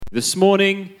This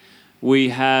morning we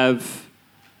have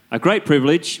a great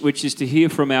privilege, which is to hear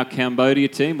from our Cambodia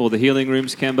team, or the Healing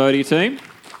Rooms Cambodia team.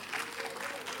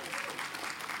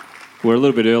 We're a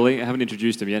little bit early. I haven't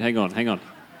introduced them yet. Hang on.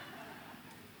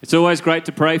 It's always great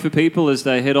to pray for people as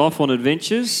they head off on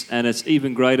adventures, and it's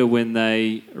even greater when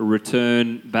they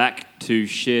return back to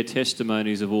share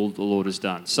testimonies of all the Lord has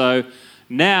done. So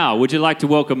now, would you like to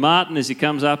welcome Martin as he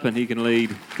comes up and he can lead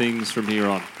things from here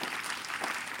on?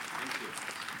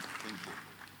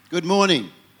 Good morning.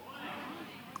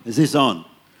 Is this on?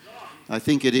 I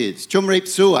think it is. Chumrip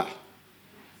Sua.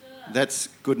 That's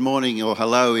good morning or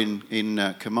hello in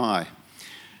Khmer.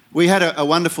 We had a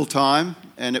wonderful time,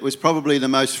 and it was probably the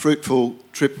most fruitful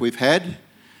trip we've had.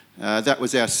 That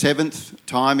was our 7th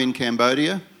time in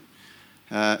Cambodia.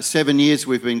 7 years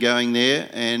we've been going there,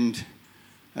 and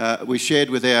we shared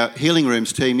with our Healing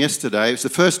Rooms team yesterday. It was the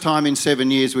first time in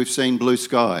 7 years we've seen blue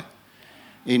sky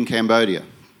in Cambodia.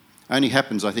 Only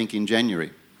happens, I think, in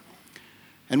January.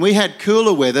 And we had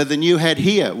cooler weather than you had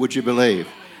here, would you believe?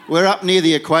 We're up near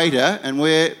the equator and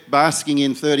we're basking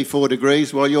in 34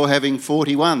 degrees while you're having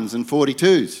 41s and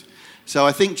 42s. So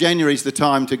I think January's the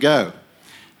time to go.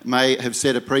 May have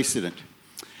set a precedent.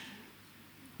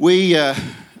 I'm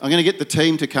going to get the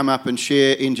team to come up and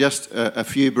share in just a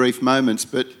few brief moments,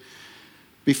 but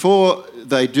before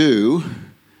they do,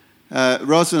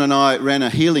 Roslyn and I ran a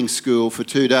healing school for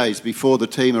 2 days before the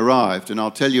team arrived, and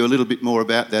I'll tell you a little bit more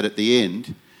about that at the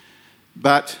end.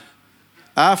 But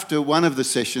after one of the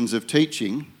sessions of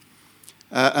teaching,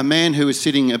 a man who was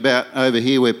sitting about over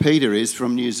here where Peter is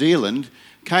from New Zealand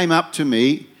came up to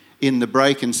me in the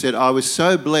break and said, "I was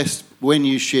so blessed when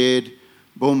you shared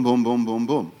boom, boom, boom, boom,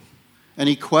 boom." And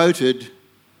he quoted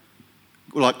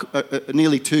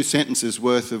nearly 2 sentences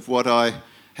worth of what I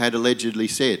had allegedly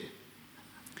said.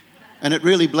 And it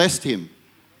really blessed him.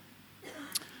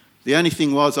 The only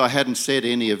thing was I hadn't said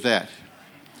any of that.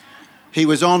 He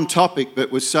was on topic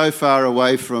but was so far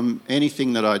away from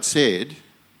anything that I'd said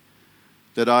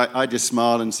that I just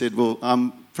smiled and said, "Well,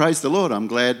 praise the Lord, I'm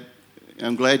glad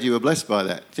you were blessed by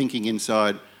that," thinking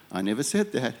inside, I never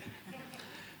said that.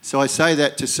 So I say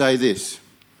that to say this.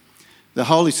 The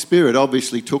Holy Spirit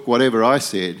obviously took whatever I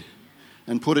said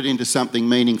and put it into something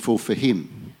meaningful for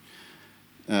him.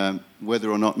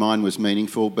 Whether or not mine was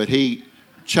meaningful, but he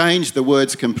changed the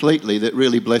words completely that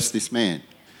really blessed this man.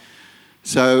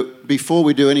 So before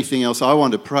we do anything else, I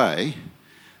want to pray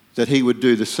that he would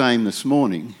do the same this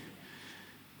morning,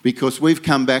 because we've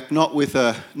come back not with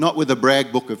a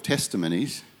brag book of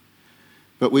testimonies,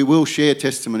 but we will share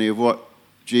testimony of what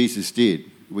Jesus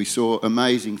did. We saw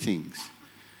amazing things.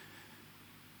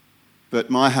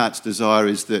 But my heart's desire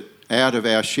is that out of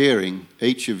our sharing,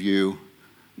 each of you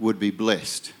would be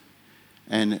blessed,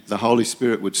 and the Holy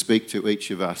Spirit would speak to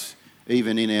each of us,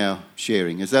 even in our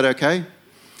sharing. Is that okay?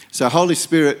 So Holy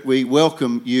Spirit, we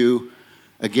welcome you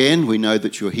again. We know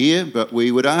that you're here, but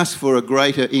we would ask for a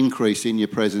greater increase in your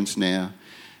presence now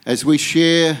as we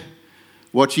share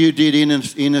what you did in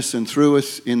us and through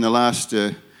us in the last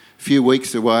few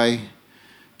weeks away.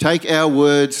 Take our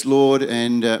words, Lord,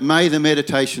 and may the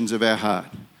meditations of our heart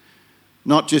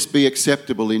not just be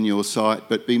acceptable in your sight,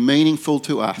 but be meaningful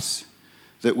to us,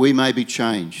 that we may be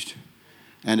changed.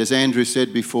 And as Andrew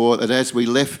said before, that as we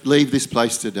leave this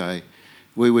place today,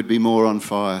 we would be more on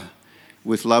fire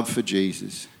with love for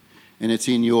Jesus. And it's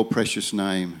in your precious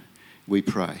name we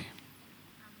pray.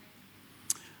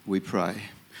 We pray.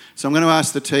 So I'm going to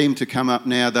ask the team to come up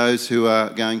now, those who are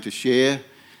going to share.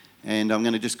 And I'm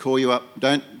going to just call you up.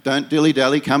 Don't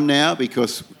dilly-dally, come now,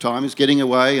 because time is getting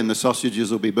away and the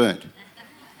sausages will be burnt.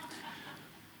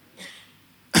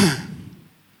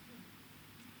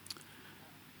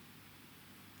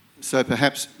 So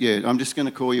perhaps, I'm just going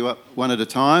to call you up one at a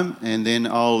time, and then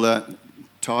I'll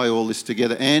tie all this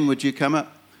together. Anne, would you come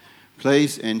up,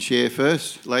 please, and share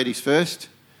first? Ladies first.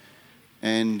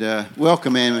 And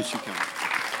welcome, Anne, when she comes.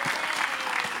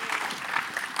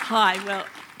 Hi, well,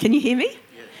 can you hear me?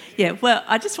 Yeah, well,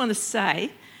 I just want to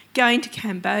say, going to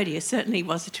Cambodia certainly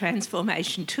was a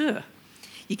transformation tour.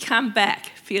 You come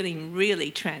back feeling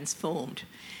really transformed.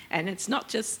 And it's not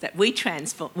just that we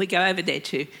go over there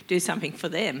to do something for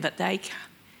them, but they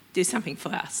do something for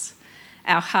us.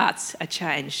 Our hearts are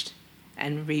changed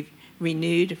and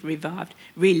renewed, revived,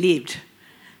 relived.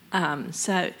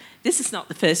 So this is not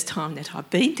the first time that I've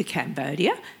been to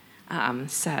Cambodia.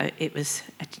 So it was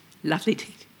lovely to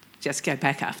just go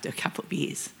back after a couple of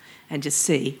years and just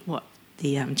see what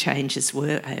the changes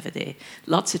were over there.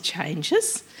 Lots of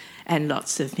changes and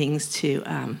lots of things to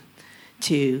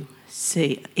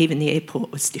see. Even the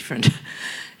airport was different.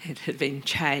 it had been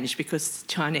changed because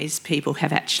Chinese people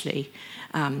have actually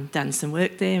done some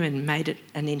work there and made it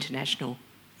an international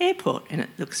airport, and it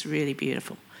looks really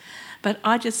beautiful. But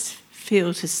I just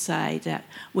feel to say that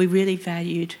we really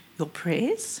valued your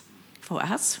prayers for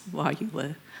us while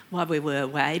we were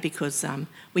away, because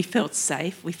we felt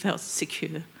safe, we felt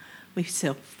secure, we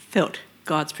felt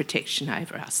God's protection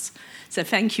over us. So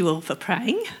thank you all for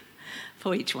praying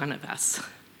for each one of us.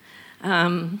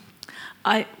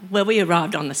 We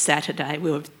arrived on the Saturday.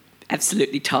 We were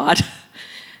absolutely tired,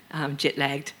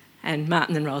 jet-lagged, and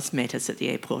Martin and Ros met us at the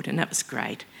airport, and that was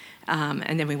great.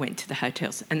 And then we went to the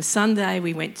hotels. And Sunday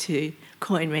we went to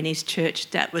Coin Rennie's church.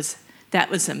 That was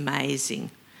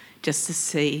amazing,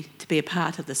 just to be a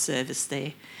part of the service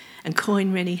there. And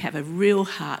Coin Rennie have a real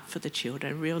heart for the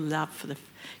children, a real love for the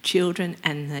children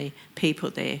and the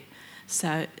people there.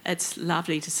 So it's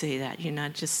lovely to see that,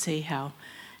 just see how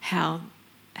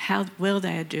well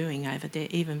they are doing over there,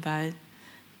 even though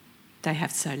they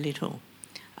have so little.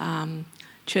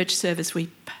 Church service, we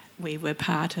were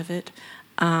part of it,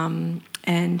 and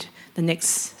the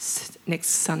next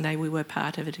Sunday we were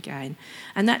part of it again.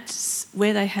 And that's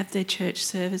where they have their church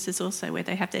service, is also where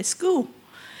they have their school,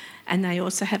 and they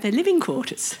also have their living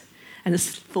quarters. And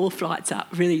there's 4 flights up,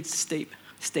 really steep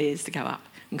stairs to go up,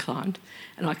 and climbed,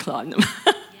 and I climbed them.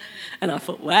 And I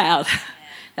thought, wow,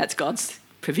 that's God's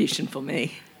provision for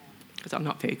me, because I'm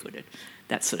not very good at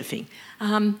that sort of thing.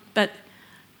 But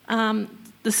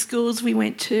the schools we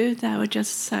went to, they were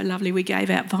just so lovely. We gave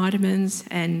out vitamins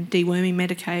and deworming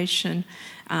medication,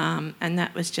 and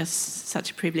that was just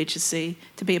such a privilege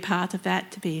to be a part of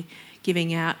that, to be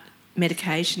giving out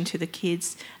medication to the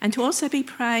kids, and to also be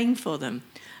praying for them.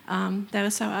 They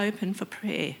were so open for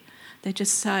prayer. They're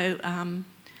just so,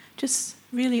 just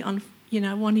really on,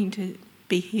 wanting to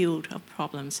be healed of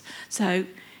problems. So,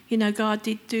 God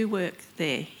did do work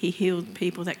there. He healed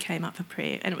people that came up for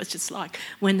prayer, and it was just like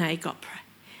when they got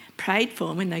prayed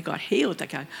for, when they got healed, they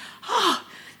go, "Oh,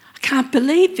 I can't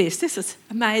believe this. This is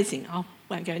amazing." I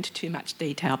won't go into too much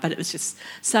detail, but it was just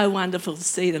so wonderful to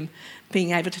see them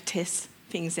being able to test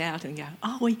things out and go,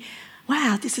 "Oh,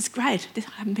 wow, this is great. I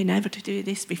haven't been able to do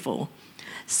this before."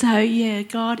 So yeah,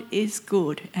 God is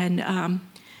good, and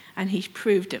He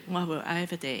proved it while we were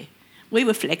over there. We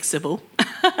were flexible.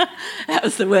 That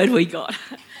was the word we got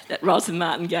that Ros and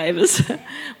Martin gave us.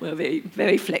 We're very,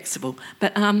 very flexible.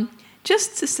 But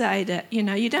just to say that,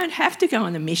 you don't have to go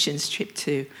on a missions trip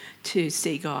to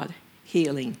see God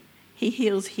healing. He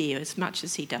heals here as much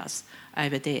as He does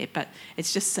over there. But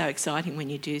it's just so exciting when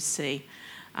you do see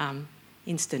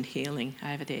instant healing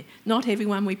over there. Not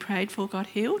everyone we prayed for got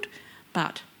healed,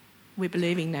 but we're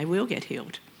believing they will get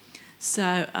healed.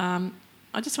 So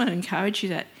I just want to encourage you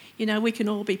that, we can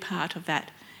all be part of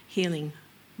that healing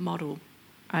model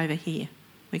over here.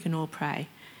 We can all pray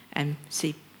and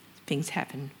see things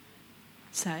happen.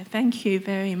 So thank you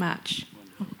very much.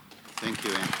 Thank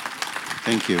you, Anne.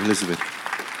 Thank you, Elizabeth.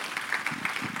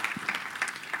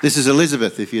 This is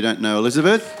Elizabeth, if you don't know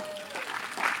Elizabeth.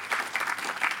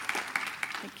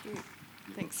 Thank you.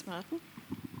 Thanks, Martin.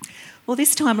 Well,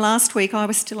 this time last week I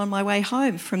was still on my way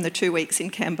home from the 2 weeks in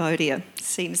Cambodia.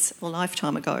 Seems a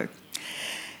lifetime ago.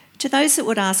 To those that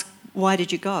would ask, why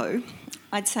did you go?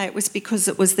 I'd say it was because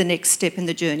it was the next step in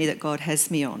the journey that God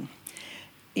has me on.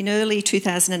 In early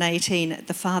 2018 at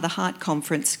the Father Heart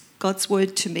Conference, God's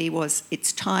word to me was,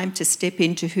 it's time to step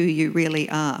into who you really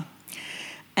are.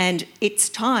 And it's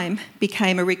time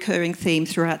became a recurring theme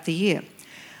throughout the year.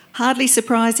 Hardly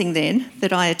surprising then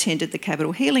that I attended the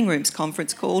Capital Healing Rooms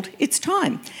conference called It's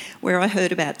Time, where I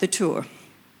heard about the tour.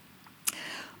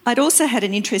 I'd also had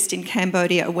an interest in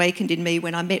Cambodia awakened in me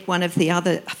when I met one of the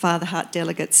other Father Heart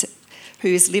delegates who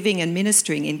is living and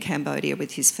ministering in Cambodia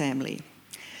with his family.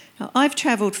 Now, I've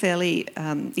travelled fairly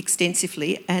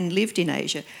extensively and lived in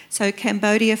Asia, so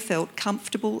Cambodia felt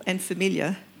comfortable and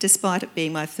familiar despite it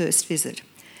being my first visit.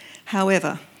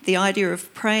 However, the idea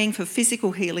of praying for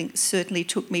physical healing certainly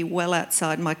took me well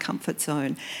outside my comfort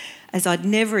zone, as I'd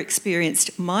never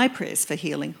experienced my prayers for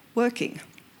healing working.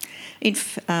 In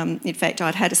fact,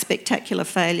 I'd had a spectacular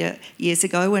failure years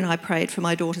ago when I prayed for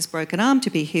my daughter's broken arm to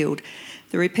be healed.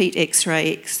 The repeat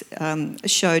X-ray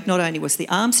showed not only was the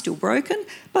arm still broken,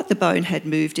 but the bone had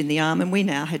moved in the arm and we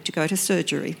now had to go to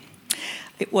surgery.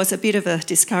 It was a bit of a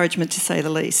discouragement, to say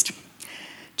the least.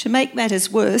 To make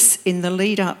matters worse, in the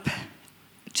lead up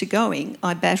to going,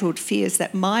 I battled fears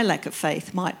that my lack of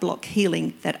faith might block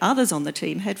healing that others on the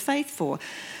team had faith for.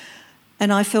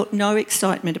 And I felt no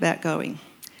excitement about going,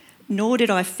 nor did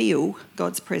I feel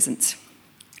God's presence.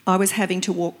 I was having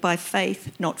to walk by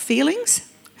faith, not feelings,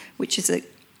 which is a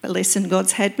lesson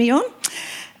God's had me on.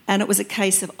 And it was a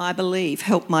case of, I believe,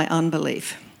 help my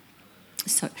unbelief.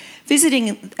 So,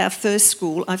 visiting our first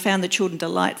school, I found the children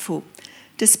delightful.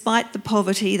 Despite the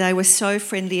poverty, they were so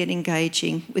friendly and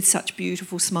engaging with such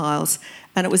beautiful smiles,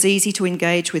 and it was easy to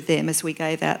engage with them as we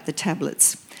gave out the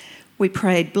tablets. We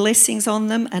prayed blessings on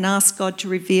them and asked God to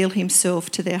reveal himself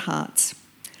to their hearts.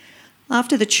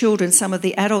 After the children, some of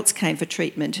the adults came for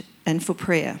treatment and for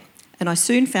prayer, and I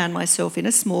soon found myself in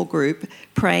a small group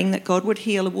praying that God would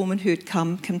heal a woman who had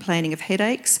come complaining of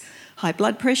headaches, high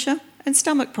blood pressure, and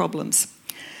stomach problems.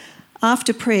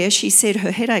 After prayer, she said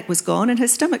her headache was gone and her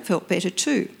stomach felt better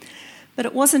too. But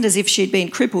it wasn't as if she'd been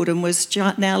crippled and was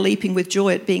now leaping with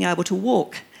joy at being able to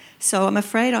walk. So I'm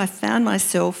afraid I found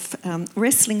myself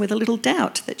wrestling with a little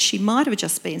doubt that she might have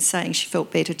just been saying she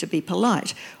felt better to be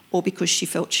polite, or because she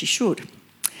felt she should.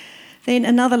 Then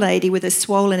another lady with a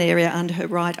swollen area under her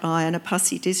right eye and a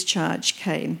pussy discharge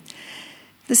came.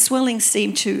 The swelling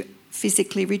seemed to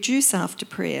physically reduce after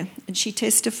prayer, and she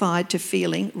testified to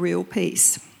feeling real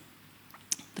peace.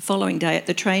 The following day at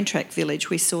the train track village,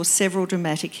 we saw several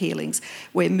dramatic healings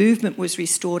where movement was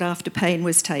restored after pain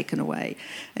was taken away.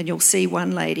 And you'll see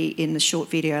one lady in the short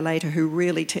video later who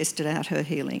really tested out her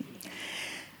healing.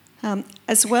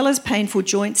 As well as painful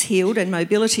joints healed and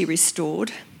mobility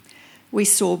restored, we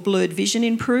saw blurred vision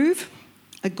improve,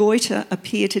 a goiter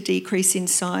appear to decrease in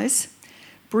size,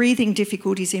 breathing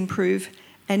difficulties improve,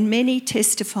 and many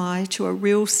testify to a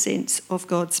real sense of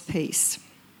God's peace.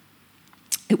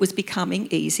 It was becoming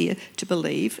easier to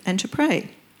believe and to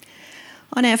pray.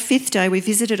 On our 5th day, we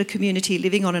visited a community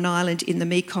living on an island in the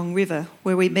Mekong River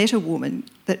where we met a woman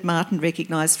that Martin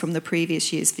recognised from the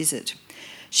previous year's visit.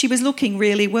 She was looking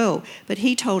really well, but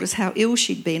he told us how ill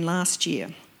she'd been last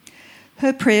year.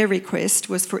 Her prayer request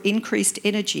was for increased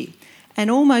energy, and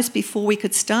almost before we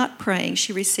could start praying,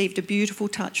 she received a beautiful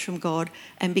touch from God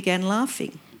and began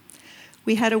laughing.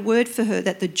 We had a word for her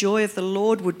that the joy of the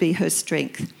Lord would be her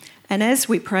strength. And as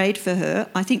we prayed for her,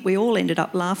 I think we all ended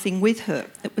up laughing with her.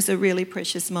 It was a really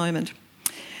precious moment.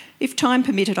 If time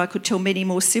permitted, I could tell many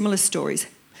more similar stories.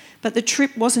 But the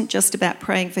trip wasn't just about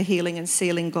praying for healing and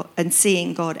seeing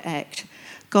God act.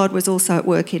 God was also at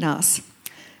work in us.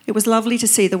 It was lovely to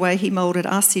see the way he moulded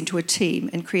us into a team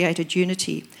and created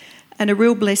unity. And a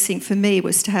real blessing for me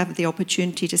was to have the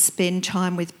opportunity to spend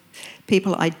time with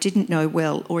people I didn't know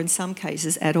well, or in some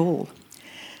cases at all.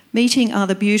 Meeting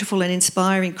other beautiful and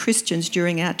inspiring Christians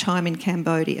during our time in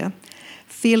Cambodia,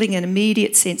 feeling an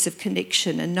immediate sense of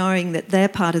connection and knowing that they're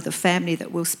part of the family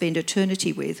that we'll spend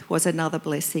eternity with was another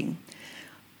blessing.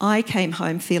 I came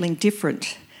home feeling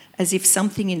different, as if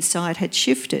something inside had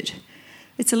shifted.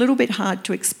 It's a little bit hard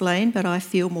to explain, but I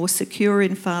feel more secure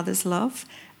in Father's love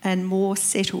and more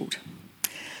settled.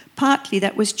 Partly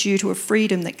that was due to a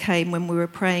freedom that came when we were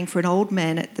praying for an old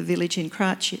man at the village in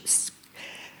Kratchis.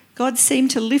 God seemed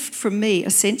to lift from me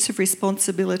a sense of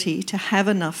responsibility to have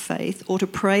enough faith or to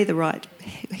pray the right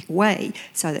way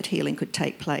so that healing could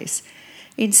take place.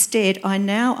 Instead, I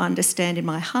now understand in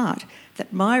my heart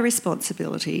that my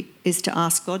responsibility is to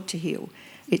ask God to heal.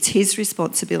 It's his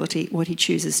responsibility what he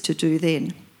chooses to do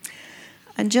then.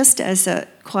 And just as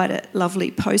quite a lovely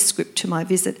postscript to my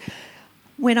visit,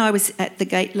 when I was at the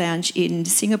Gate Lounge in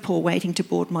Singapore waiting to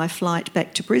board my flight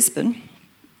back to Brisbane,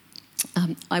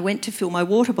 I went to fill my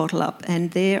water bottle up,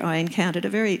 and there I encountered a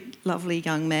very lovely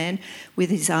young man with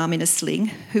his arm in a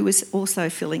sling who was also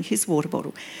filling his water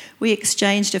bottle. We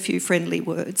exchanged a few friendly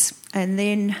words, and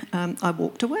then I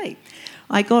walked away.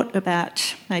 I got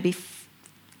about maybe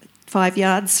 5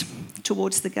 yards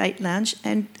towards the Gate Lounge,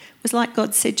 and it was like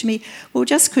God said to me, well,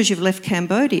 just because you've left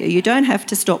Cambodia, you don't have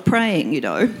to stop praying, you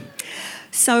know.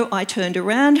 So I turned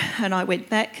around and I went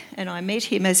back and I met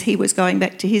him as he was going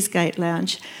back to his Gate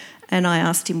Lounge, and I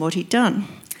asked him what he'd done.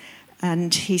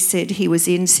 And he said he was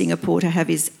in Singapore to have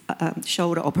his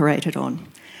shoulder operated on.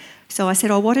 So I said,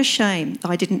 oh, what a shame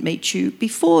I didn't meet you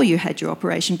before you had your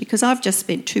operation, because I've just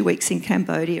spent 2 weeks in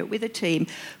Cambodia with a team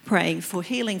praying for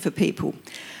healing for people.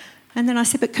 And then I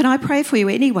said, but can I pray for you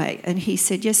anyway? And he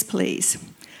said, yes, please.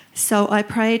 So I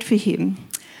prayed for him.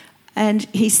 And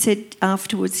he said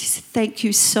afterwards, thank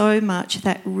you so much.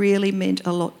 That really meant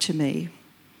a lot to me.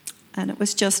 And it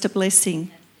was just a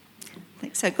blessing.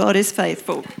 So God is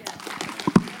faithful.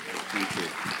 Thank you.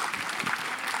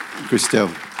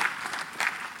 Christelle.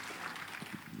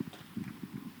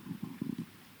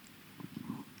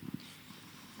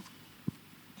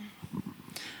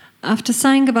 After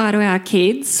saying goodbye to our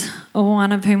kids,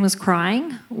 one of whom was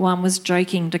crying, one was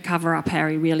joking to cover up how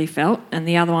he really felt, and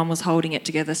the other one was holding it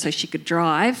together so she could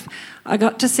drive, I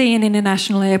got to see an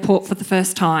international airport for the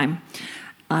first time.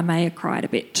 I may have cried a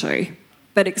bit too.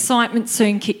 But excitement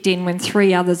soon kicked in when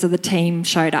 3 others of the team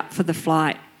showed up for the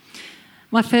flight.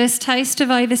 My first taste of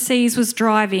overseas was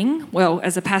driving,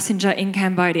 as a passenger in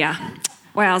Cambodia.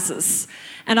 Wowzers.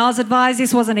 And I was advised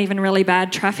this wasn't even really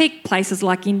bad traffic. Places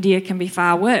like India can be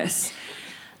far worse.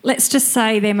 Let's just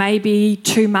say there may be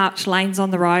 2 marked lanes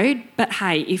on the road, but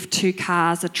hey, if 2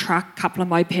 cars, a truck, a couple of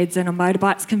mopeds and a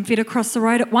motorbikes can fit across the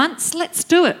road at once, let's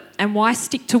do it. And why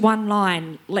stick to one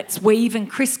line? Let's weave and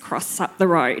crisscross up the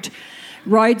road.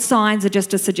 Road signs are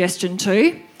just a suggestion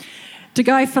too. To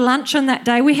go for lunch on that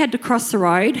day, we had to cross the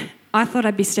road. I thought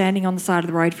I'd be standing on the side of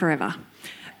the road forever.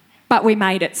 But we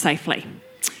made it safely.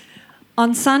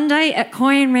 On Sunday at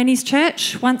Coy and Rennie's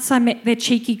church, once I met their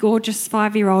cheeky, gorgeous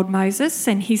 5-year-old Moses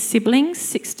and his siblings,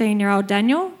 16-year-old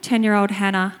Daniel, 10-year-old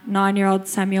Hannah, 9-year-old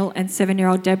Samuel and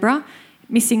 7-year-old Deborah,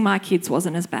 missing my kids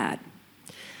wasn't as bad.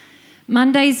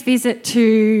 Monday's visit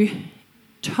to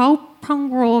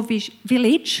Tolprongraw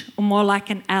village, or more like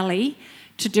an alley,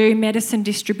 to do medicine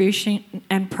distribution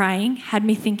and praying had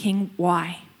me thinking,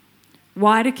 why?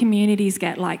 Why do communities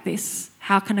get like this?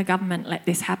 How can a government let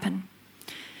this happen?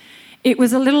 It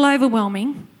was a little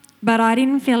overwhelming, but I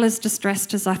didn't feel as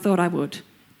distressed as I thought I would.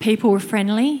 People were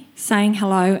friendly, saying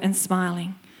hello and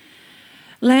smiling.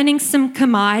 Learning some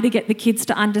Khmer to get the kids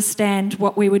to understand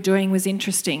what we were doing was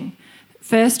interesting.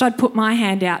 First, I'd put my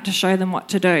hand out to show them what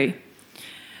to do.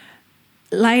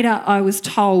 Later, I was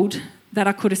told that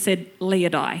I could have said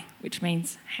liadai, which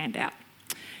means hand out.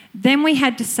 Then we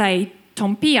had to say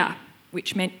tompia,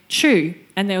 which meant chew,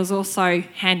 and there was also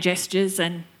hand gestures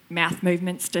and mouth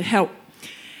movements to help.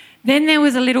 Then there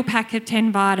was a little pack of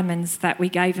 10 vitamins that we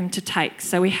gave them to take,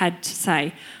 so we had to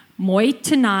say moi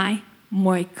tanai,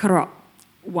 moi karot,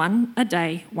 1 a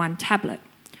day, 1 tablet.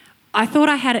 I thought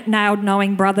I had it nailed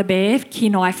knowing Brother Bear,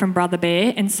 Kinai from Brother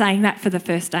Bear, and saying that for the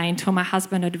first day until my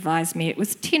husband advised me it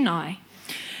was Tinai.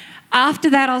 After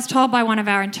that, I was told by one of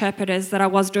our interpreters that I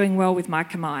was doing well with my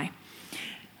Khmer.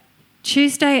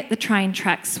 Tuesday at the train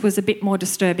tracks was a bit more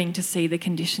disturbing to see the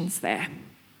conditions there.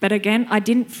 But again, I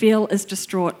didn't feel as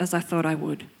distraught as I thought I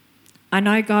would. I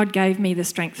know God gave me the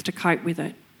strength to cope with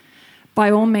it.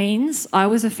 By all means, I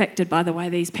was affected by the way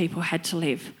these people had to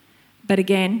live. But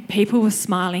again, people were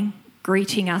smiling,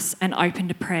 greeting us and open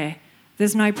to prayer.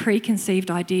 There's no preconceived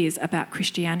ideas about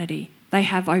Christianity. They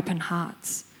have open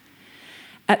hearts.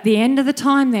 At the end of the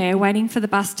time there, waiting for the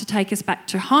bus to take us back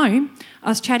to home, I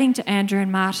was chatting to Andrew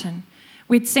and Martin.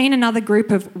 We'd seen another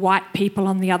group of white people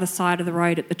on the other side of the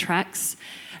road at the tracks,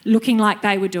 looking like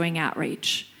they were doing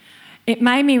outreach. It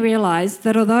made me realise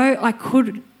that although I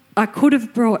couldn't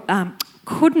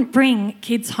bring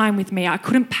kids home with me, I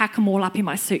couldn't pack them all up in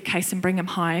my suitcase and bring them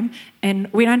home,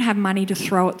 and we don't have money to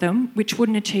throw at them, which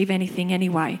wouldn't achieve anything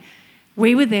anyway.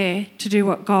 We were there to do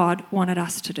what God wanted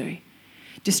us to do.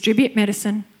 Distribute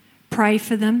medicine, pray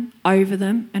for them, over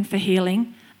them and for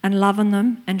healing, and love on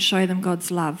them and show them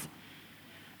God's love.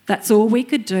 That's all we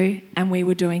could do, and we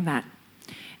were doing that.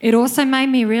 It also made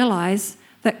me realise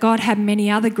that God had many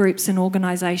other groups and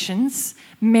organisations,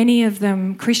 many of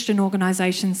them Christian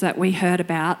organisations that we heard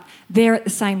about, there at the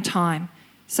same time.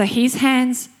 So his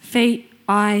hands, feet,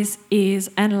 eyes, ears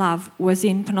and love was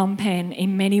in Phnom Penh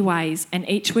in many ways, and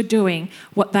each were doing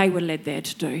what they were led there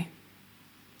to do.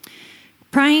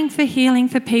 Praying for healing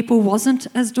for people wasn't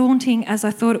as daunting as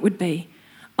I thought it would be.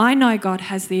 I know God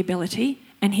has the ability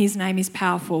and his name is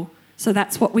powerful, so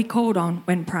that's what we called on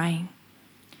when praying.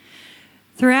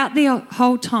 Throughout the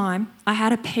whole time, I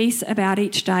had a peace about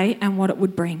each day and what it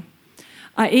would bring.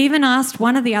 I even asked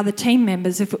one of the other team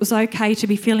members if it was okay to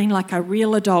be feeling like a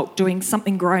real adult doing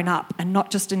something grown up and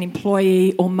not just an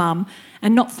employee or mum,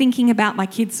 and not thinking about my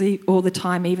kids all the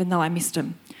time even though I missed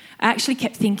them. I actually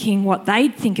kept thinking what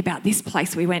they'd think about this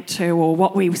place we went to or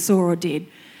what we saw or did.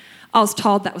 I was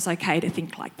told that was okay to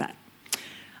think like that.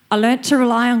 I learnt to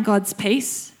rely on God's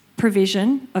peace,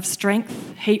 provision of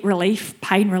strength, heat relief,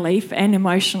 pain relief and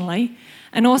emotionally,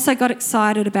 and also got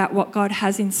excited about what God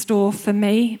has in store for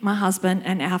me, my husband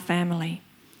and our family.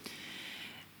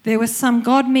 There were some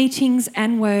God meetings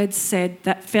and words said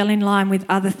that fell in line with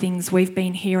other things we've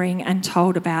been hearing and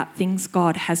told about, things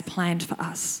God has planned for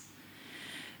us.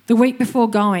 The week before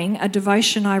going, a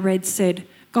devotion I read said,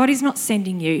 God is not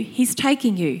sending you, he's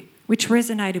taking you, which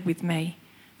resonated with me.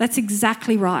 That's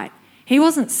exactly right. He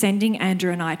wasn't sending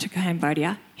Andrew and I to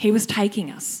Cambodia, he was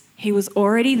taking us. He was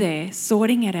already there,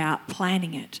 sorting it out,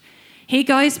 planning it. He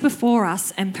goes before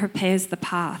us and prepares the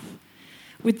path.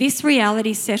 With this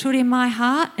reality settled in my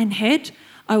heart and head,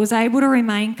 I was able to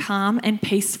remain calm and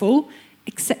peaceful,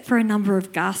 except for a number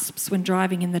of gasps when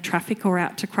driving in the traffic or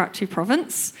out to Karachi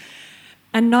province,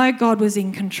 and know God was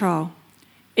in control.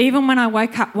 Even when I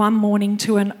woke up one morning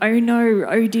to an oh no,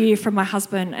 oh dear from my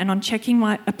husband, and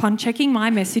upon checking my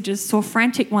messages, saw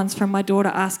frantic ones from my daughter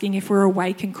asking if we were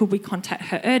awake and could we contact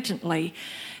her urgently,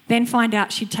 then find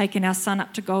out she'd taken our son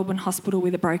up to Goulburn Hospital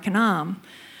with a broken arm.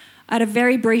 I had a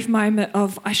very brief moment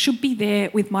of I should be there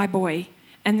with my boy,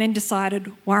 and then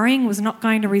decided worrying was not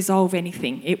going to resolve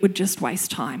anything. It would just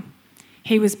waste time.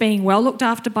 He was being well looked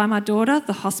after by my daughter,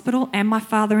 the hospital, and my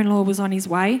father-in-law was on his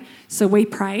way, so we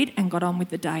prayed and got on with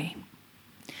the day.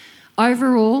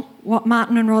 Overall, what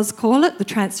Martin and Roz call it, the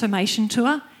transformation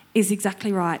tour, is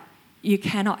exactly right. You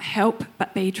cannot help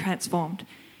but be transformed.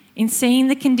 In seeing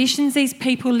the conditions these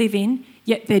people live in,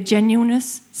 yet their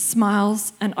genuineness,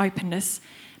 smiles and openness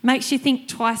makes you think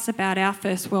twice about our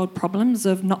first world problems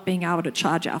of not being able to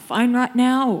charge our phone right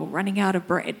now or running out of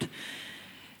bread.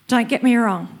 Don't get me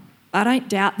wrong. I don't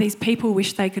doubt these people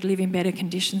wish they could live in better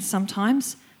conditions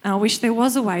sometimes, and I wish there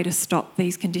was a way to stop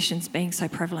these conditions being so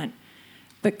prevalent.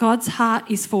 But God's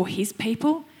heart is for his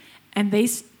people, and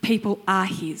these people are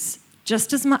his,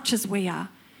 just as much as we are,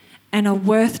 and are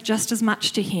worth just as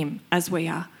much to him as we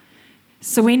are.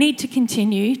 So we need to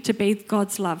continue to be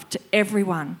God's love to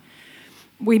everyone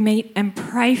we meet and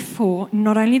pray for,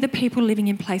 not only the people living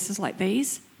in places like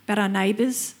these, but our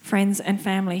neighbours, friends and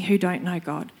family who don't know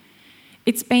God.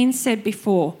 It's been said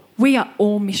before, we are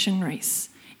all missionaries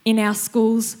in our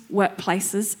schools,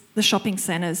 workplaces, the shopping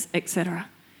centres, etc.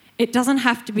 It doesn't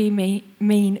have to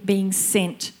mean being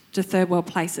sent to third world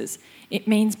places. It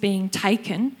means being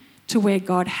taken to where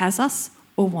God has us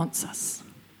or wants us.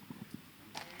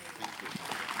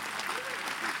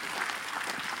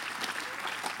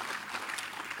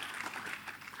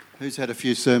 Who's had a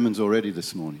few sermons already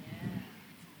this morning?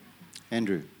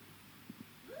 Andrew.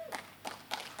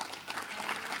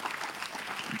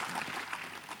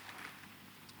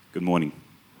 Good morning.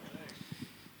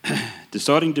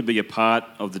 Deciding to be a part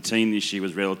of the team this year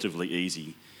was relatively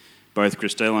easy. Both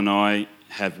Christelle and I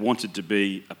have wanted to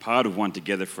be a part of one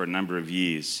together for a number of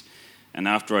years. And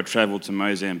after I travelled to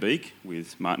Mozambique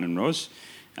with Martin and Roz,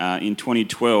 in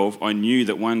 2012, I knew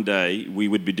that one day we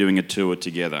would be doing a tour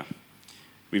together.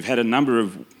 We've had a number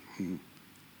of...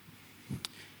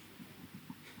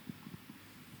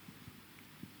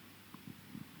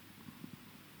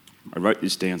 I wrote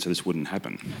this down so this wouldn't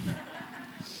happen.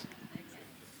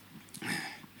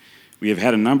 We have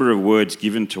had a number of words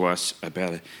given to us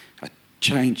about a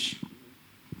change.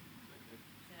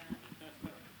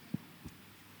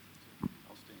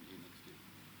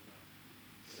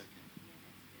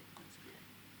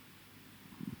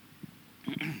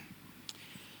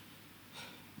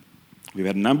 We've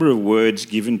had a number of words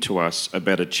given to us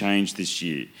about a change this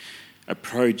year, a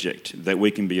project that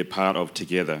we can be a part of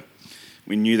together.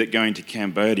 We knew that going to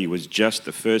Cambodia was just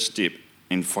the first step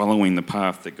in following the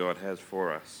path that God has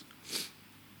for us.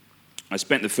 I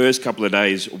spent the first couple of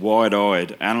days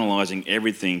wide-eyed, analysing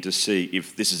everything to see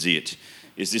if this is it,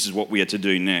 if this is what we are to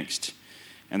do next.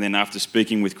 And then after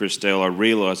speaking with Christelle, I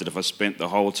realised that if I spent the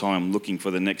whole time looking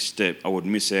for the next step, I would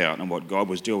miss out on what God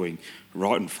was doing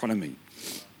right in front of me.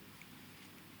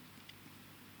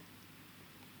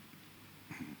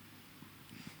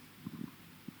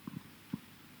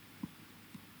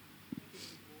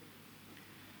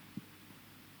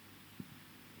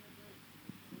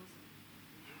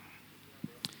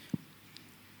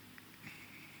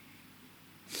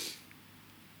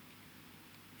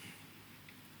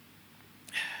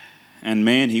 And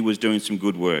man, he was doing some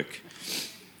good work.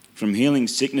 From healing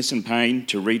sickness and pain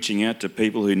to reaching out to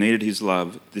people who needed his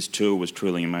love, this tour was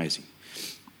truly amazing.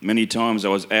 Many times I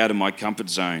was out of my comfort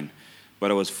zone,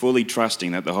 but I was fully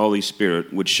trusting that the Holy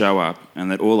Spirit would show up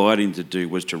and that all I needed to do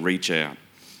was to reach out.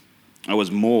 I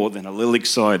was more than a little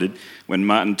excited when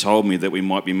Martin told me that we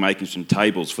might be making some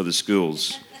tables for the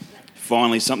schools.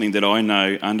 Finally, something that I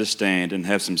know, understand and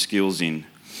have some skills in.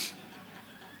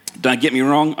 Don't get me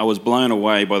wrong, I was blown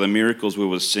away by the miracles we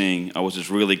were seeing. I was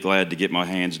just really glad to get my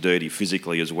hands dirty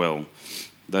physically as well.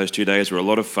 Those 2 days were a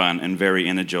lot of fun and very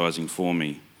energising for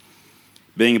me.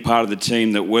 Being a part of the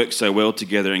team that worked so well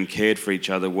together and cared for each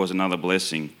other was another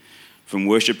blessing. From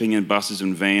worshipping in buses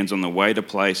and vans on the way to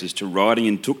places to riding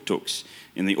in tuk-tuks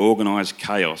in the organised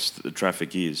chaos that the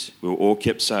traffic is. We were all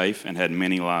kept safe and had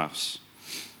many laughs.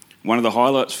 One of the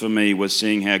highlights for me was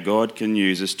seeing how God can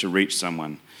use us to reach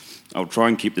someone. I'll try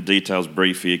and keep the details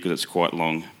brief here because it's quite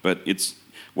long, but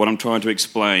what I'm trying to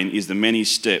explain is the many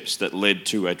steps that led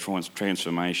to a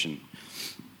transformation.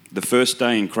 The first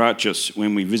day in Cratchis,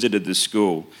 when we visited the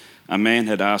school, a man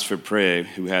had asked for prayer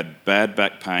who had bad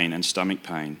back pain and stomach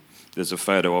pain. There's a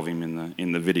photo of him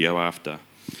in the video after.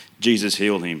 Jesus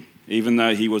healed him, even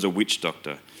though he was a witch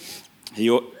doctor.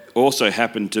 also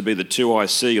happened to be the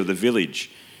 2IC of the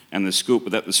village and the school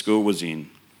that the school was in.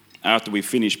 After we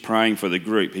finished praying for the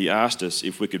group, he asked us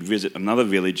if we could visit another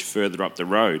village further up the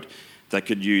road that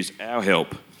could use our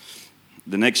help.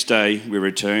 The next day, we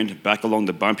returned back along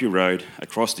the bumpy road,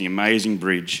 across the amazing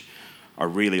bridge. I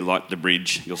really liked the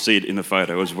bridge. You'll see it in the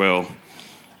photo as well.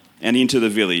 And into the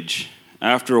village.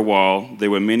 After a while,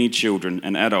 there were many children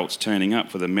and adults turning up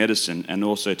for the medicine and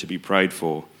also to be prayed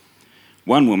for.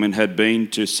 One woman had been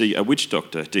to see a witch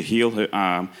doctor to heal her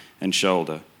arm and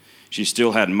shoulder. She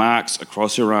still had marks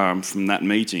across her arm from that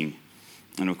meeting,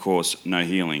 and of course, no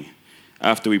healing.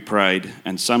 After we prayed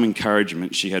and some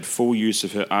encouragement, she had full use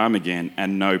of her arm again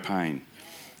and no pain.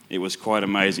 It was quite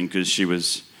amazing because she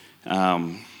was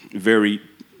very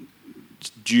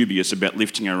dubious about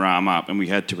lifting her arm up, and we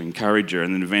had to encourage her,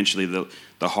 and then eventually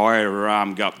the higher her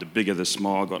arm got, the bigger the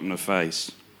smile got on her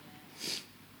face.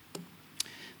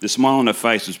 The smile on her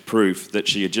face was proof that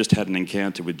she had just had an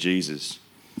encounter with Jesus.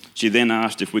 She then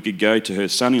asked if we could go to her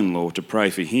son-in-law to pray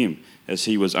for him, as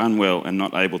he was unwell and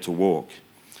not able to walk.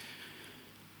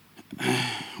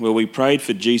 Well, we prayed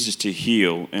for Jesus to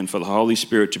heal and for the Holy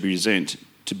Spirit to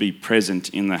be present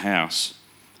in the house.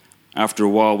 After a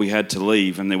while, we had to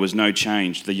leave, and there was no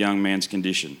change to the young man's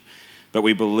condition, but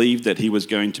we believed that he was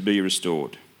going to be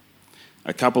restored.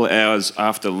 A couple of hours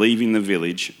after leaving the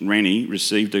village, Rennie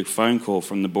received a phone call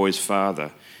from the boy's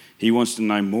father. He wants to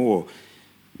know more.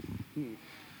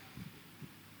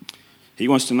 He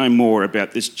wants to know more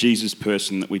about this Jesus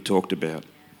person that we talked about.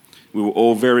 We were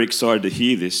all very excited to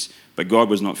hear this, but God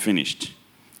was not finished.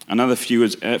 Another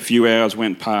few hours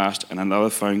went past and another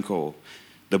phone call.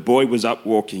 The boy was up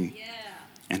walking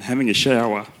and having a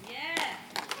shower.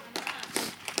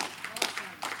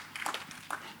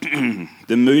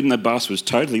 The mood in the bus was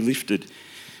totally lifted,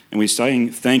 and we're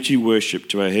saying thank you worship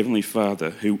to our Heavenly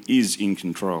Father who is in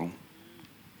control.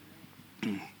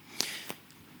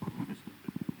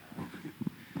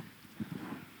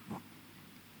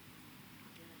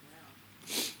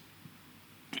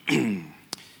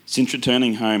 Since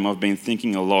returning home, I've been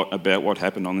thinking a lot about what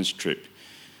happened on this trip,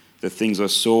 the things I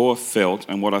saw, felt,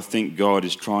 and what I think God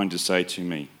is trying to say to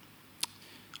me.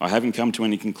 I haven't come to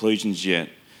any conclusions yet.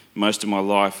 Most of my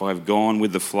life I've gone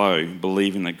with the flow,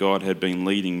 believing that God had been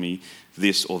leading me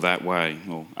this or that way,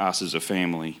 or us as a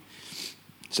family.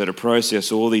 So to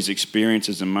process all these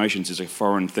experiences and emotions is a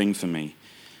foreign thing for me.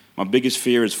 My biggest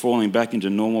fear is falling back into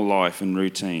normal life and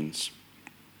routines.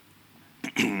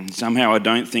 Somehow I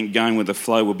don't think going with the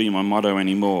flow will be my motto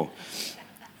anymore.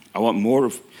 I want more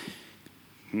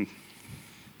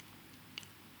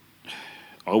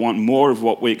of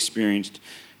what we experienced,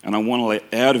 and I want to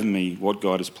let out of me what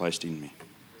God has placed in me.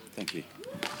 Thank you.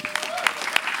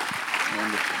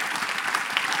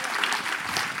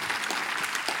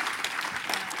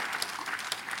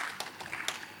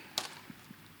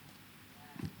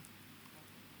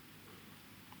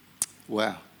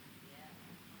 Wow.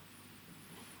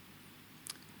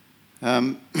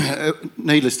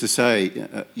 Needless to say,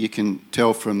 you can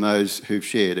tell from those who've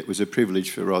shared, it was a privilege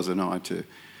for Roz and I to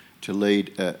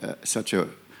lead such a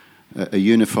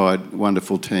unified,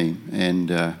 wonderful team.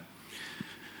 And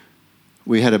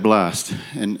we had a blast.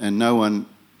 And no one,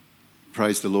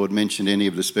 praise the Lord, mentioned any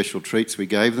of the special treats we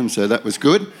gave them, so that was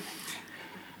good.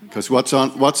 Because what's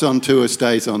on tour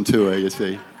stays on tour, you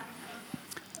see.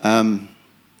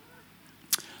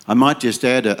 I might just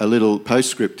add a little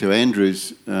postscript to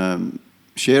Andrew's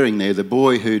sharing there.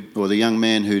 The young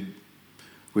man who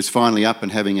was finally up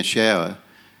and having a shower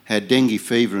had dengue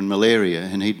fever and malaria,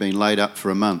 and he'd been laid up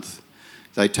for a month.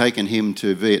 They'd taken him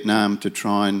to Vietnam to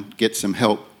try and get some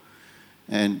help,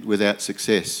 and without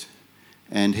success.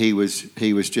 And he was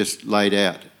just laid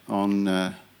out on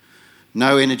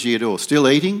no energy at all, still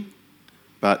eating,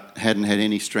 but hadn't had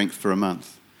any strength for a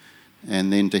month.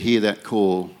 And then to hear that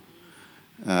call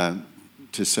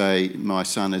to say, my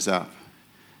son is up,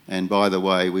 and by the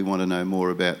way, we want to know more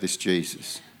about this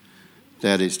Jesus.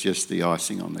 That is just the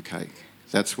icing on the cake.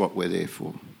 That's what we're there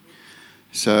for.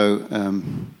 So,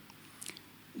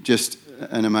 just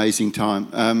an amazing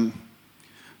time.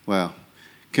 Wow.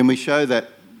 Can we show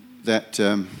that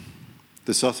the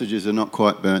sausages are not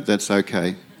quite burnt? That's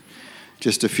okay.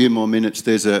 Just a few more minutes.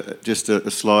 There's just a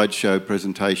slideshow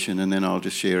presentation, and then I'll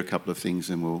just share a couple of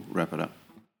things and we'll wrap it up.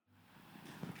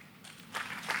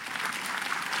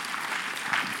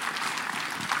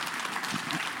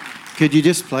 Could you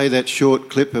just play that short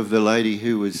clip of the lady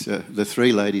who was, the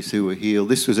three ladies who were healed?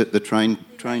 This was at the train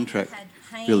track. Had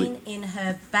pain in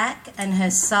her back and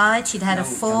her side. She'd had a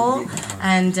fall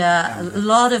and a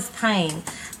lot of pain.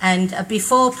 And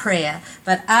before prayer,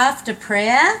 but after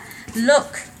prayer,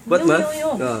 look. Bất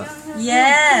mất.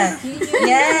 Yeah,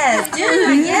 yeah,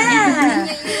 do, yeah.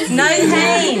 No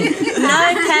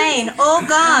pain, all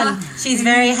gone. She's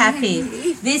very happy.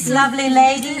 This lovely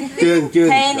lady,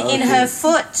 pain in her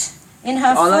foot. In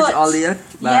her foot.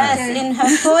 Yes, in her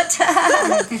foot.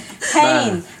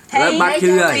 Pain.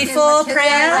 Before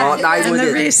prayer. And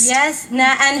the wrist. Yes,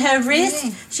 now, and her wrist.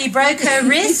 She broke her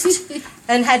wrist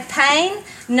and had pain.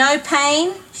 No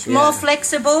pain, more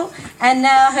flexible, and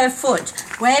now her foot.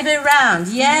 Wave it round,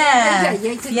 yeah.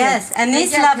 Yes, and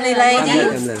this lovely lady,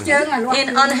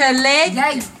 on her leg,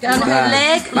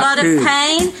 lot of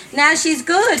pain. Now she's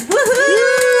good.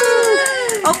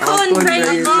 Woohoo! Oh, praise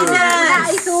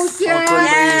Jesus.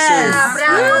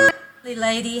 Yes. The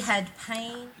lady had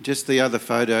pain. Just the other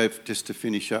photo, just to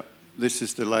finish up. This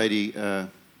is the lady.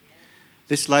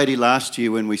 This lady last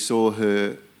year when we saw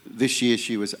her. This year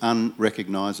she was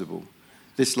unrecognisable.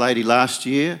 This lady last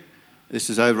year, this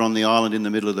is over on the island in the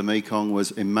middle of the Mekong,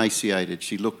 was emaciated.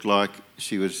 She looked like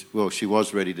she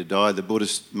was ready to die. The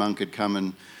Buddhist monk had come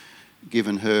and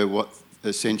given her what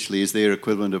essentially is their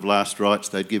equivalent of last rites.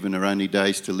 They'd given her only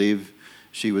days to live.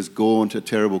 She was gaunt, a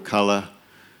terrible colour.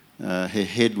 Her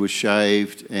head was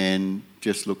shaved and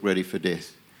just looked ready for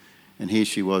death. And here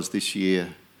she was this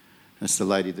year. That's the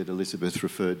lady that Elizabeth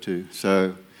referred to.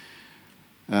 So...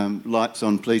 lights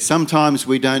on, please. Sometimes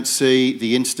we don't see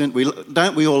the instant.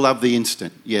 Don't we all love the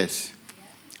instant? Yes.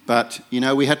 But,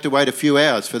 we had to wait a few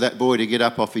hours for that boy to get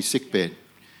up off his sickbed.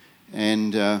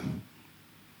 And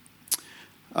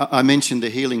I mentioned the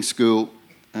healing school.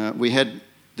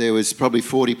 There was probably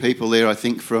 40 people there, I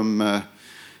think, from,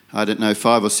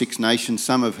 5 or 6 nations,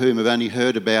 some of whom have only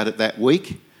heard about it that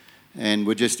week. And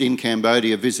were just in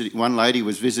Cambodia visiting. One lady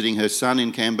was visiting her son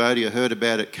in Cambodia, heard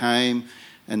about it, came...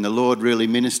 and the Lord really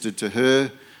ministered to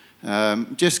her.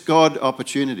 Just God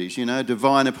opportunities,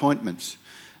 divine appointments.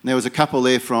 And there was a couple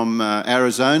there from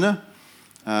Arizona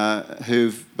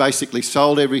who've basically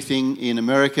sold everything in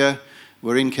America,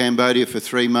 were in Cambodia for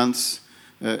 3 months,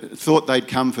 thought they'd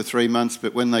come for 3 months,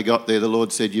 but when they got there, the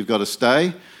Lord said, you've got to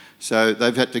stay. So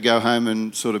they've had to go home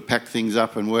and sort of pack things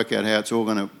up and work out how it's all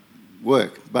going to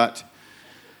work. But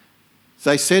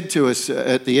they said to us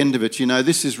at the end of it,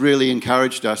 this has really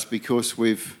encouraged us because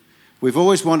we've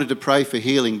always wanted to pray for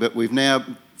healing, but we've now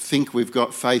think we've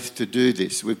got faith to do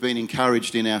this. We've been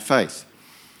encouraged in our faith.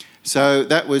 So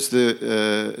that was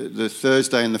the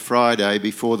Thursday and the Friday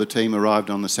before the team arrived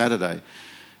on the Saturday.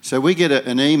 So we get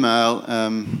an email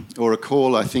or a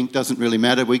call, I think, doesn't really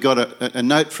matter. We got a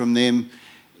note from them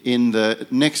in the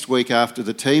next week after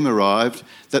the team arrived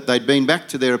that they'd been back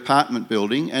to their apartment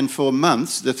building, and for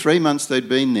months, the 3 months they'd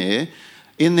been there,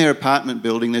 in their apartment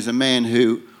building there's a man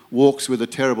who walks with a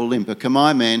terrible limp, a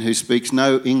Khmer man who speaks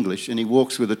no English, and he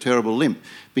walks with a terrible limp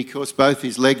because both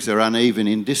his legs are uneven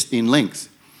in length,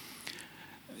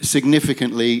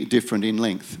 significantly different in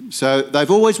length. So they've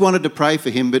always wanted to pray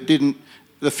for him, but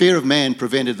the fear of man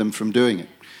prevented them from doing it.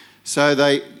 So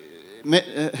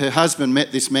her husband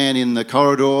met this man in the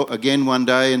corridor again one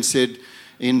day and said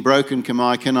in broken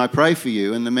Khmer, can I pray for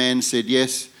you? And the man said,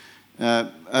 yes,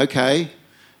 okay.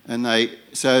 And they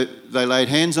laid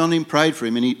hands on him, prayed for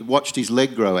him, and he watched his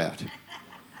leg grow out.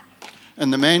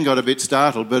 And the man got a bit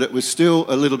startled, but it was still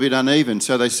a little bit uneven.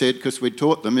 So they said, because we'd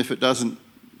taught them, if it doesn't,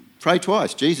 pray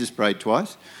twice. Jesus prayed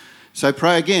twice. So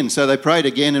pray again. So they prayed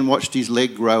again and watched his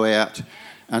leg grow out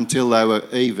until they were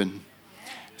even.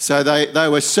 So they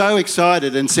were so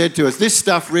excited and said to us, this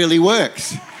stuff really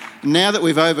works. Now that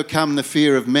we've overcome the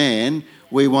fear of man,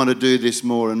 we want to do this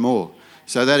more and more.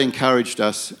 So that encouraged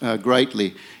us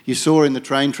greatly. You saw in the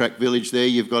train track village there,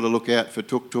 you've got to look out for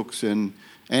tuk-tuks and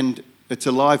it's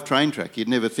a live train track. You'd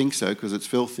never think so because it's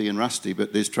filthy and rusty,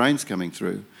 but there's trains coming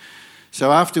through.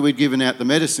 So after we'd given out the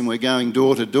medicine, we're going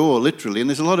door to door, literally, and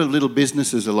there's a lot of little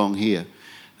businesses along here.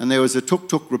 And there was a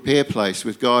tuk-tuk repair place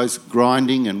with guys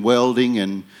grinding and welding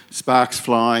and sparks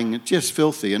flying, just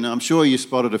filthy. And I'm sure you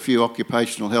spotted a few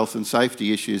occupational health and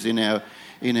safety issues in our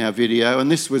video,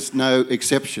 and this was no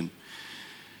exception.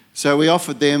 So we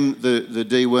offered them the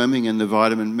deworming and the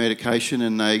vitamin medication,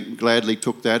 and they gladly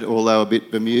took that, although a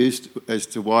bit bemused as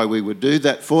to why we would do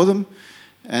that for them.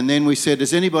 And then we said,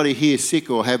 is anybody here sick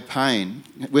or have pain?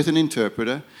 With an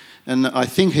interpreter. And I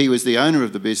think he was the owner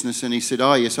of the business, and he said,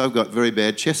 oh, yes, I've got very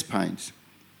bad chest pains.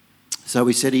 So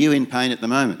we said, are you in pain at the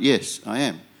moment? Yes, I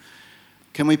am.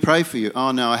 Can we pray for you?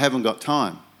 Oh, no, I haven't got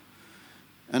time.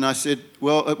 And I said,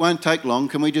 well, it won't take long.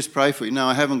 Can we just pray for you? No,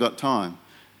 I haven't got time.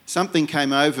 Something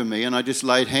came over me, and I just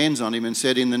laid hands on him and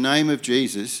said, in the name of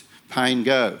Jesus, pain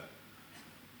go.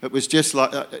 It was just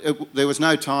like, there was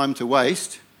no time to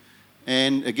waste.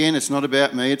 And again, it's not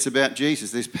about me, it's about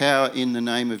Jesus. There's power in the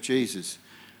name of Jesus.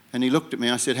 And he looked at me.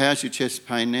 I said, how's your chest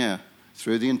pain now?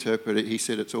 Through the interpreter, he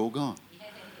said, it's all gone.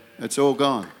 It's all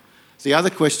gone. The other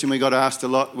question we got asked a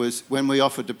lot was when we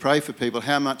offered to pray for people,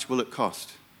 how much will it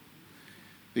cost?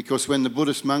 Because when the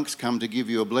Buddhist monks come to give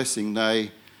you a blessing,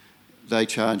 they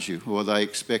charge you, or they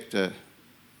expect a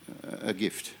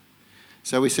gift.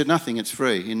 So we said, nothing, it's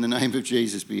free. In the name of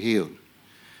Jesus, be healed.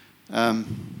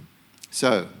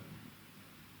 So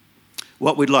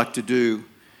what we'd like to do,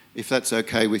 if that's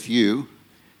okay with you,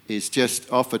 is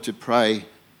just offer to pray,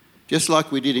 just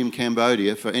like we did in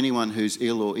Cambodia, for anyone who's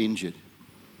ill or injured.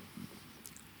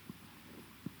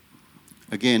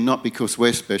 Again, not because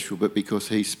we're special, but because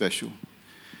he's special.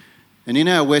 And in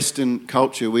our Western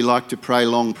culture, we like to pray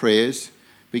long prayers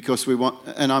because we want,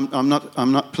 and I'm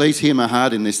not, please hear my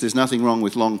heart in this, there's nothing wrong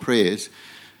with long prayers,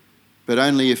 but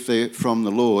only if they're from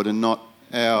the Lord and not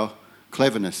our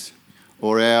cleverness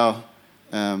or our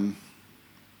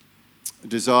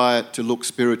desire to look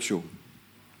spiritual.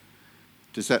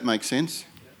 Does that make sense?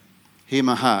 Hear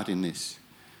my heart in this.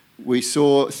 We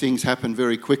saw things happen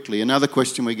very quickly. Another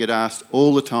question we get asked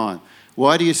all the time,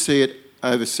 why do you see it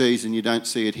overseas and you don't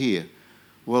see it here?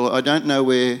 Well, I don't know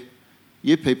where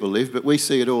you people live, but we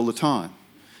see it all the time.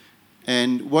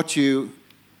 And what you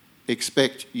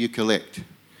expect, you collect.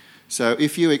 So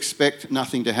if you expect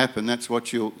nothing to happen, that's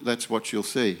what you'll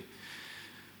see.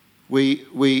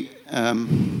 We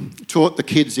taught the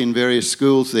kids in various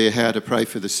schools there how to pray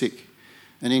for the sick.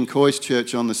 And in Coy's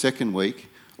church on the second week,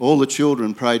 all the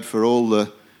children prayed for all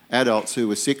the adults who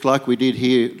were sick, like we did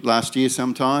here last year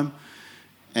sometime.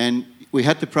 And they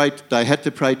had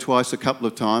to pray twice a couple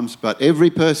of times, but every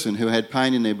person who had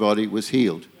pain in their body was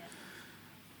healed.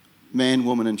 Man,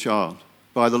 woman and child.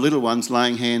 By the little ones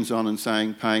laying hands on and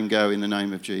saying, pain go in the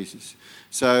name of Jesus.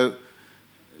 So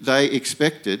they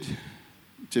expected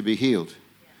to be healed.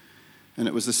 And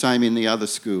it was the same in the other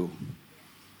school.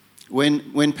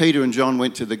 When Peter and John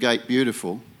went to the Gate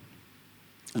Beautiful,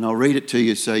 and I'll read it to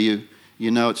you so you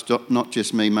know it's not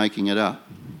just me making it up.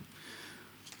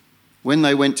 When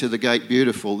they went to the Gate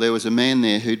Beautiful, there was a man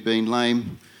there who'd been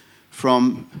lame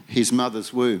from his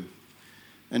mother's womb.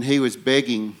 And he was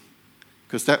begging,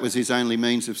 because that was his only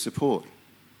means of support.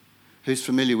 Who's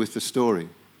familiar with the story?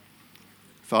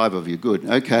 5 of you, good.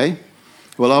 Okay.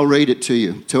 Well, I'll read it to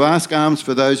you. To ask alms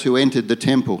for those who entered the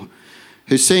temple,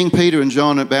 who seeing Peter and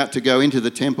John about to go into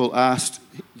the temple asked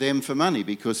them for money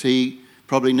because he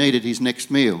probably needed his next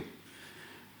meal.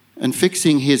 And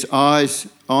fixing his eyes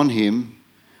on him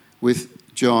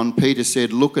with John, Peter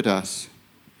said, look at us.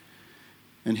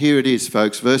 And here it is,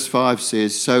 folks. Verse 5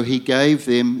 says, so he gave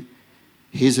them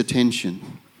his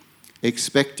attention,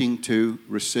 expecting to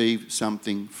receive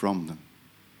something from them.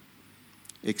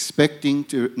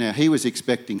 Now he was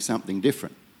expecting something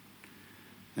different.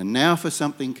 And now for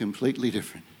something completely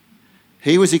different.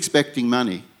 He was expecting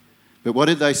money. But what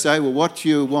did they say? Well, what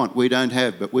you want, we don't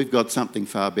have, but we've got something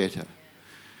far better.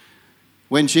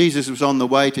 When Jesus was on the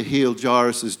way to heal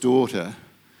Jairus' daughter,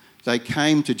 they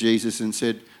came to Jesus and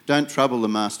said, don't trouble the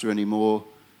master anymore,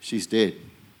 she's dead.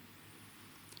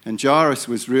 And Jairus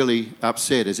was really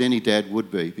upset, as any dad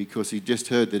would be, because he just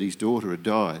heard that his daughter had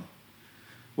died.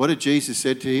 What did Jesus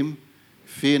say to him?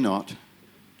 Fear not,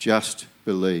 just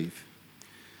believe.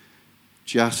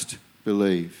 Just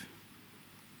believe.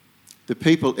 The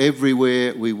people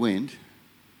everywhere we went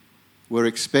were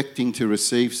expecting to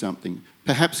receive something.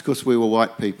 Perhaps because we were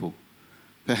white people.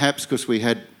 Perhaps because we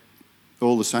had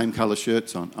all the same colour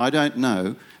shirts on. I don't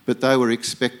know, but they were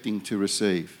expecting to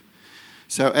receive.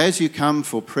 So as you come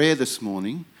for prayer this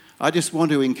morning, I just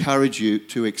want to encourage you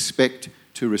to expect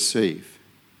to receive.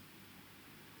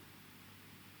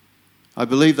 I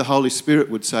believe the Holy Spirit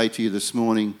would say to you this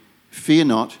morning, fear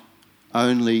not,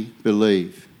 only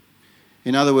believe.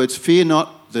 In other words, fear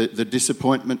not the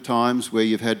disappointment times where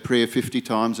you've had prayer 50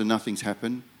 times and nothing's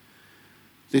happened.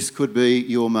 This could be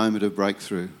your moment of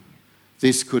breakthrough.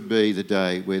 This could be the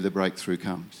day where the breakthrough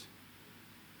comes.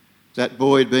 That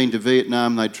boy had been to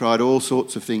Vietnam. They tried all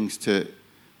sorts of things to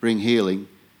bring healing.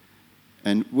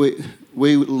 And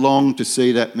we longed to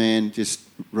see that man just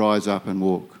rise up and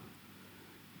walk.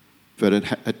 But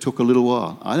it took a little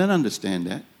while. I don't understand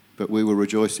that, but we were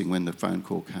rejoicing when the phone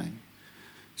call came.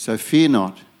 So fear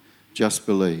not, just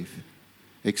believe.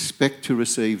 Expect to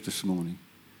receive this morning.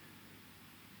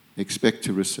 Expect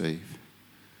to receive.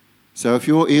 So if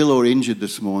you're ill or injured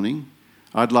this morning,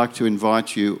 I'd like to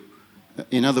invite you.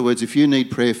 In other words, if you need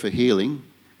prayer for healing,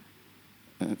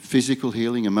 physical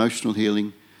healing, emotional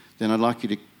healing, then I'd like you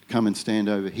to come and stand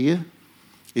over here.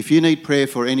 If you need prayer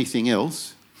for anything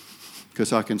else,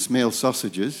 because I can smell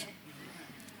sausages,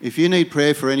 if you need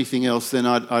prayer for anything else, then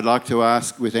I'd like to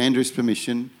ask, with Andrew's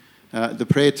permission, the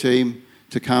prayer team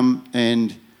to come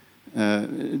and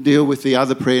deal with the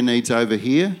other prayer needs over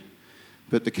here.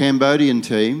 But the Cambodian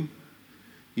team,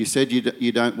 you said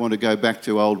you don't want to go back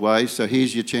to old ways, so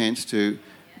here's your chance to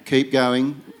keep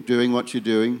going, doing what you're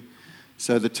doing.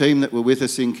 So the team that were with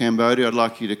us in Cambodia, I'd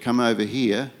like you to come over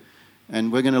here,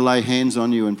 and we're going to lay hands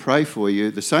on you and pray for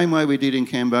you the same way we did in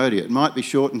Cambodia. It might be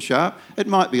short and sharp. It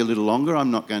might be a little longer.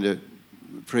 I'm not going to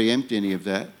preempt any of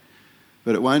that.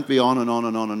 But it won't be on and on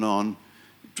and on and on,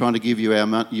 trying to give you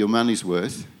your money's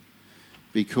worth,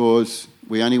 because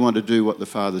we only want to do what the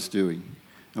Father's doing.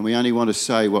 And we only want to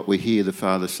say what we hear the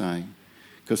Father saying,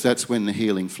 because that's when the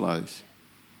healing flows.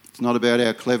 It's not about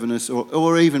our cleverness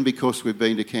or even because we've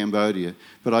been to Cambodia.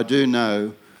 But I do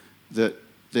know that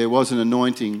there was an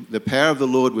anointing. The power of the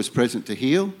Lord was present to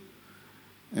heal,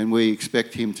 and we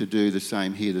expect him to do the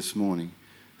same here this morning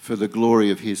for the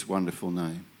glory of his wonderful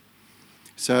name.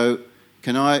 So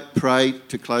can I pray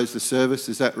to close the service?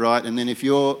 Is that right? And then if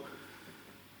you're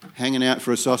hanging out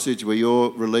for a sausage, where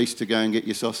you're released to go and get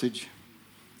your sausage,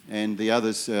 and the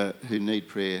others who need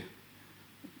prayer,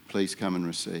 please come and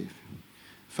receive.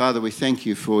 Father, we thank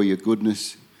you for your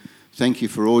goodness. Thank you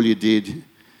for all you did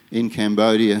in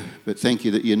Cambodia, but thank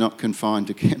you that you're not confined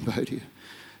to Cambodia.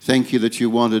 Thank you that you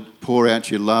wanted to pour out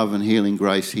your love and healing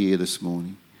grace here this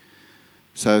morning.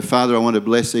 So, Father, I want to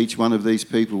bless each one of these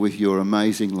people with your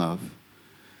amazing love,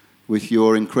 with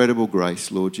your incredible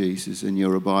grace, Lord Jesus, and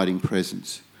your abiding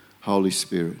presence, Holy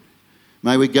Spirit.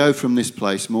 May we go from this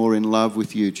place more in love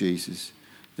with you, Jesus,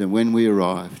 than when we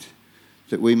arrived,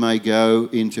 that we may go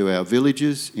into our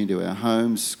villages, into our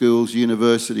homes, schools,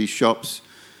 universities, shops,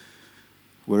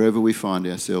 wherever we find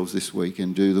ourselves this week,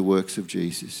 and do the works of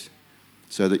Jesus,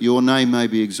 so that your name may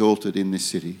be exalted in this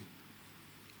city.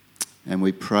 And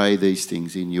we pray these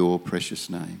things in your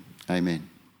precious name. Amen.